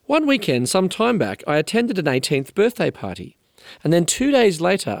One weekend, some time back, I attended an 18th birthday party, and then 2 days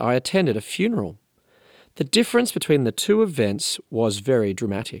later I attended a funeral. The difference between the two events was very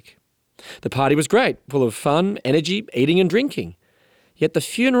dramatic. The party was great, full of fun, energy, eating and drinking. Yet the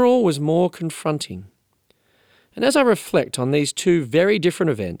funeral was more confronting. And as I reflect on these two very different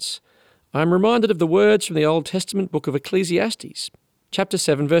events, I am reminded of the words from the Old Testament book of Ecclesiastes, chapter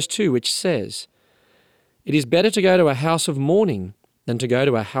 7, verse 2, which says, "It is better to go to a house of mourning than to go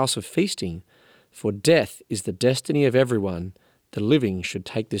to a house of feasting, for death is the destiny of everyone. The living should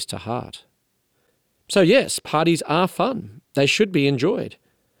take this to heart." So yes, parties are fun. They should be enjoyed.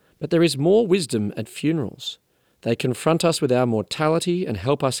 But there is more wisdom at funerals. They confront us with our mortality and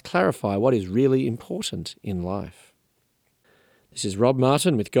help us clarify what is really important in life. This is Rob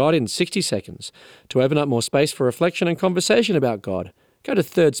Martin with God in 60 Seconds. To open up more space for reflection and conversation about God, go to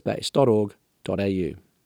thirdspace.org.au.